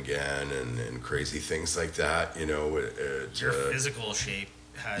feel again and crazy things like that. Your physical shape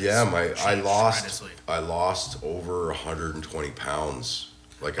has I lost over 120 pounds.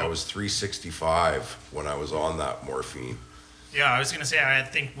 I was 365 when I was on that morphine. Yeah, I was going to say, I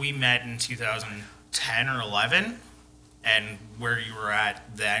think we met in 2010 or 11. And where you were at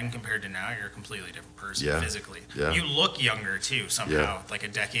then compared to now, you're a completely different person physically. Yeah. You look younger too somehow. Like a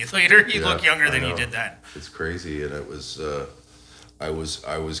decade later, you look younger than you did then. It's crazy, and it was I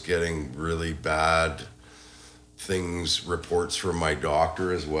was getting really bad reports from my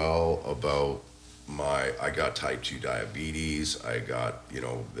doctor as well about I got type 2 diabetes. I got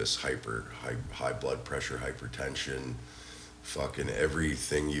this high blood pressure, hypertension, fucking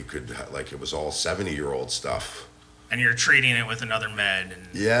everything you could it was all 70-year-old stuff. And you're treating it with another med.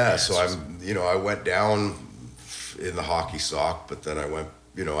 And So I went down in the hockey sock, but then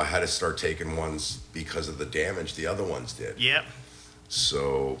I had to start taking ones because of the damage the other ones did. Yep.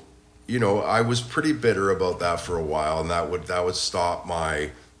 So, I was pretty bitter about that for a while, and that would stop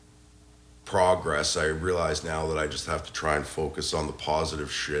my progress. I realize now that I just have to try and focus on the positive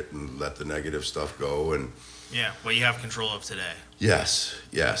shit and let the negative stuff go. And what you have control of today. Yes,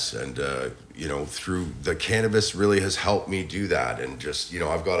 and through the cannabis really has helped me do that, and just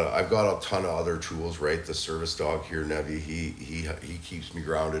I've got a ton of other tools, right? The service dog here, Nevi, he keeps me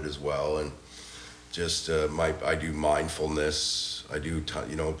grounded as well, and just I do mindfulness. I do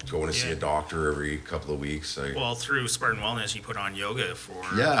going to see a doctor every couple of weeks. Well, through Spartan Wellness, you put on yoga for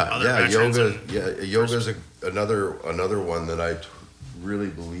other yeah, veterans. yoga's another one that I really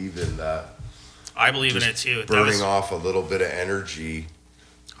believe in. That I believe in it too. Burning off a little bit of energy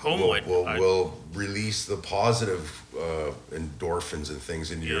will release the positive endorphins and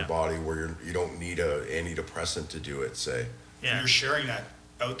things into your body where you don't need a antidepressant to do it. You're sharing that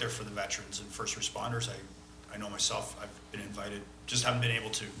out there for the veterans and first responders. I know myself, I've been invited, just haven't been able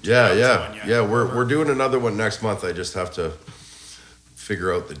to. We're doing another one next month. I just have to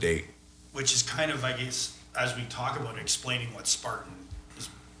figure out the date. Which is kind of, I guess, as we talk about explaining what Spartan is,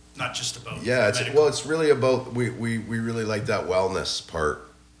 not just about. Yeah, it's really about we really like that wellness part.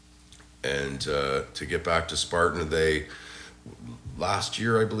 And to get back to Spartan, last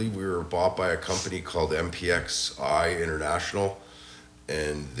year I believe we were bought by a company called MPXI International,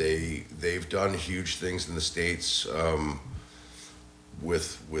 and they've done huge things in the States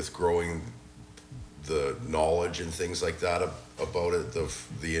with growing the knowledge and things like that about it,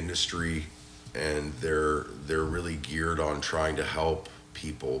 the industry, and they're really geared on trying to help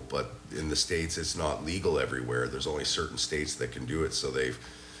people. But in the States, it's not legal everywhere. There's only certain states that can do it, so they've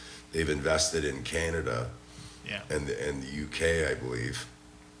invested in Canada and the UK, I believe,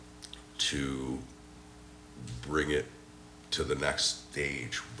 to bring it to the next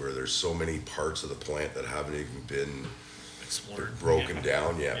stage where there's so many parts of the plant that haven't even been explored, broken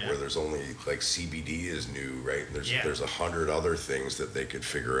down yet, where there's only like CBD is new, right? And there's 100 other things that they could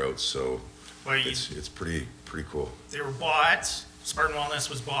figure out. So it's pretty cool. They were bought. Spartan Wellness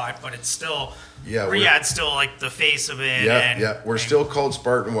was bought, but it's still Riyadh's still like the face of it. We're still called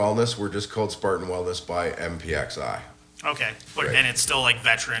Spartan Wellness. We're just called Spartan Wellness by MPXI. Okay, but and it's still like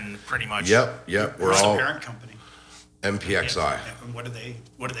veteran, pretty much. Yep. We're all the parent company. MPXI. And what do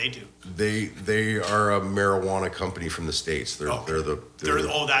they do? They are a marijuana company from the States. They're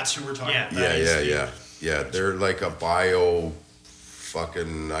that's who we're talking about. Yeah. They're like a bio.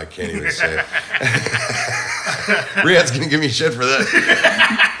 Fucking, I can't even say it. Riyadh's gonna give me shit for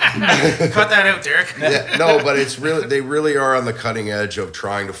that. Cut that out, Derek. But it's really, they really are on the cutting edge of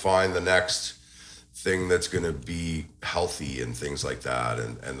trying to find the next thing that's gonna be healthy and things like that,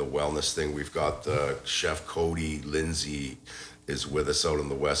 and the wellness thing. We've got Chef Cody Lindsay is with us out on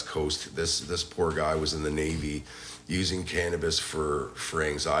the West Coast. This poor guy was in the Navy using cannabis for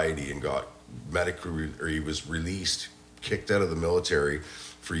anxiety and got he was released, kicked out of the military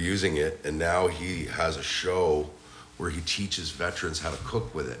for using it, and now he has a show where he teaches veterans how to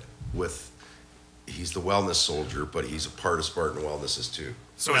cook with it. He's the wellness soldier, but he's a part of Spartan Wellnesses too.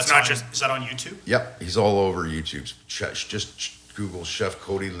 So it's not just... Is that on YouTube? Yep, he's all over YouTube. Just Google Chef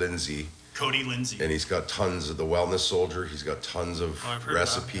Cody Lindsay. Cody Lindsay. And he's got tons of the wellness soldier. He's got tons of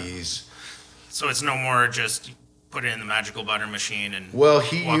recipes. So it's no more just put it in the magical butter machine and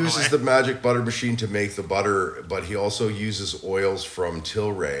he uses the magic butter machine to make the butter, but he also uses oils from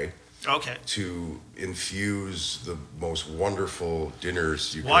Tilray to infuse the most wonderful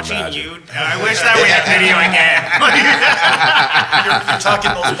dinners you can imagine. I wish that we had video again. You're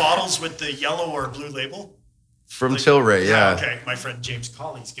talking those bottles with the yellow or blue label? From Tilray, yeah. Okay, my friend James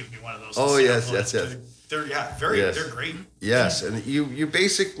Colley's giving me one of those. Oh, yes. They're they're great. Yes, and you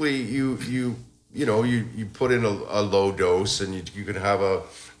basically you put in a low dose, and you can have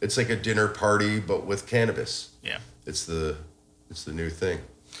it's like a dinner party, but with cannabis. Yeah. It's the new thing.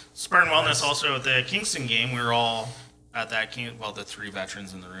 Spartan Wellness also at the Kingston game, we were all at that the three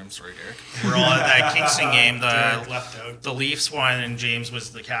veterans in the room, sorry Derek. We're all at that Kingston game, the Leafs one, and James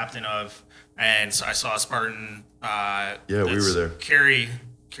was the captain of, and so I saw Spartan we were there.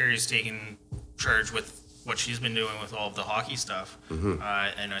 Carrie's taking charge with what she's been doing with all of the hockey stuff. Mm-hmm.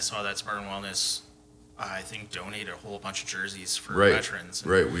 And I saw that Spartan Wellness, I think, donated a whole bunch of jerseys for veterans.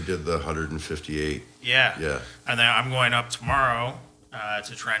 Right, we did the 158. Yeah. And then I'm going up tomorrow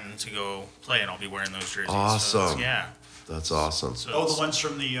to Trenton to go play, and I'll be wearing those jerseys. Awesome. So that's awesome. So the ones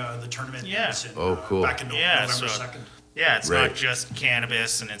from the tournament. Yeah. Cool. Back in November 2nd. Yeah, it's not just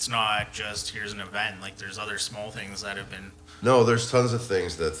cannabis, and it's not just here's an event. Like there's other small things that have been. No, there's tons of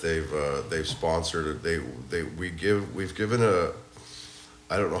things that they've sponsored. We've given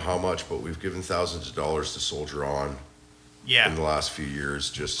I don't know how much, but we've given thousands of dollars to Soldier On. Yeah. In the last few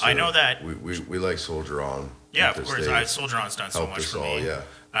years, I know that we like Soldier On. Yeah, of course. Soldier On's done so much for me.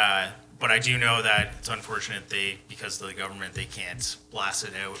 Yeah. But I do know that it's unfortunate because of the government, they can't blast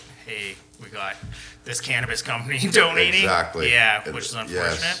it out. Hey, we got this cannabis company donating. Exactly. Yeah, which is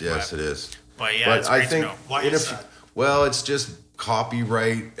unfortunate. Yes, it is. But it's great to know. Why is that? Well, it's just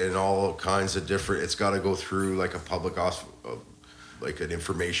copyright and all kinds of different. It's got to go through like a public like an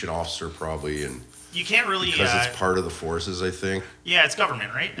information officer probably, and you can't really because it's part of the forces, I think. Yeah, it's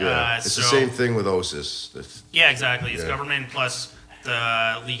government, right? Yeah, it's the same thing with OSIS. Yeah, exactly. It's government plus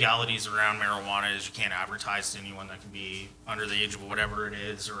the legalities around marijuana is you can't advertise to anyone that can be under the age of whatever it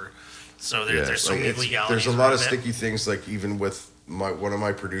is, or so there's so many legalities. There's a lot of sticky things, like even with one of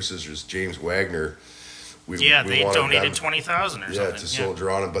my producers is James Wagner. They donated $20,000 or something. To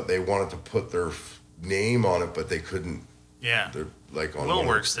Soldier on it, but they wanted to put their name on it, but they couldn't. Yeah. They're like on Will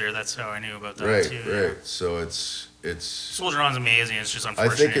works there. That's how I knew about that too. Right. So it's Soldier On's amazing. It's just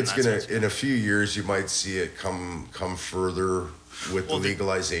unfortunate. I think it's gonna in a few years you might see it come further with the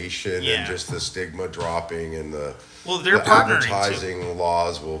legalization and just the stigma dropping, and the advertising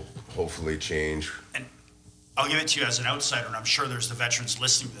laws will hopefully change. And I'll give it to you as an outsider, and I'm sure there's the veterans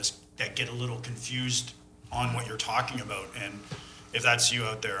listening to this that get a little confused on what you're talking about. And if that's you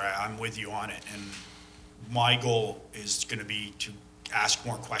out there, I'm with you on it. And my goal is going to be to ask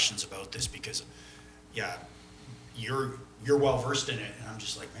more questions about this because, you're well versed in it, and I'm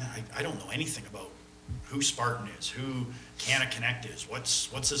just like, man, I don't know anything about who Spartan is, who Canna Connect is, what's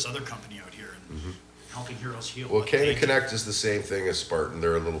this other company out here, and Helping Heroes Heal. Well, Canna Connect is the same thing as Spartan.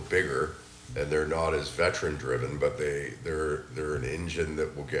 They're a little bigger, and they're not as veteran driven, but they're an engine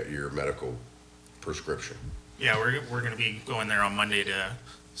that will get your medical prescription. Yeah, we're going to be going there on Monday to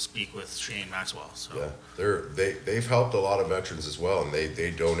speak with Shane Maxwell. So they've helped a lot of veterans as well, and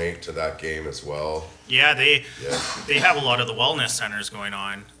they donate to that game as well. Yeah, they have a lot of the wellness centers going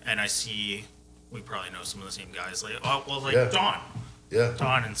on, and I see we probably know some of the same guys Don. Yeah.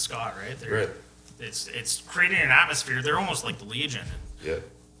 Don and Scott, right? It's creating an atmosphere. They're almost like the Legion. Yeah.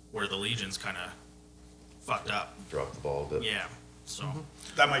 Where the Legion's kind of fucked up. Dropped the ball a bit. Yeah. So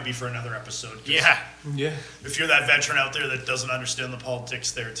that might be for another episode. Yeah. If you're that veteran out there that doesn't understand the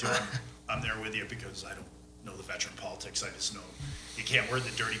politics there too, I'm there with you because I don't know the veteran politics. I just know you can't wear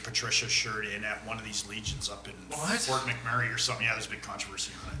the Dirty Patricia shirt in at one of these legions up in Fort McMurray or something. Yeah, there's a big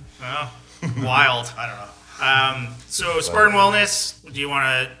controversy on it. Well, wild. I don't know. So Spartan Wellness, do you want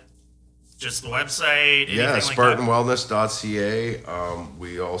to just the website? Yeah, SpartanWellness.ca.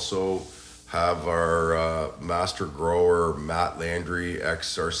 We also have our master grower, Matt Landry,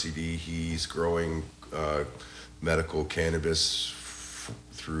 ex-RCD. He's growing medical cannabis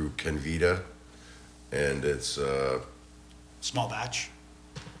through Canvita, and it's small batch.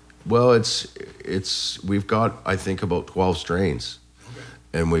 Well, it's we've got, I think, about 12 strains,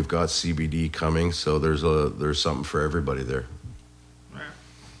 and we've got CBD coming, so there's something for everybody there.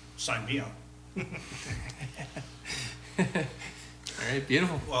 Sign me up. All right,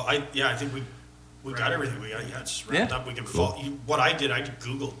 beautiful. Well, I think we got everything. It's wrapped up. We can follow. What I did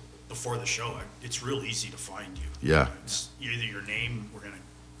Googled before the show. It's real easy to find you. Yeah. It's either your name, we're gonna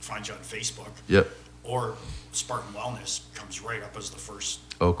find you on Facebook. Yep. Or Spartan Wellness comes right up as the first.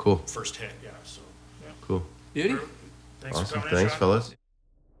 Oh, cool. First hit. Yeah. So. Yeah. Cool. Beauty. Thanks awesome. For coming Thanks, in, fellas.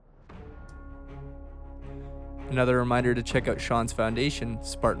 Another reminder to check out Sean's foundation,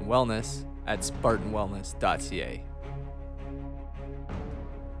 Spartan Wellness, at spartanwellness.ca.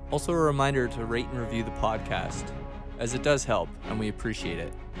 Also a reminder to rate and review the podcast, as it does help and we appreciate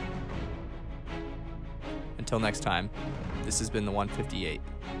it. Until next time, this has been the 158.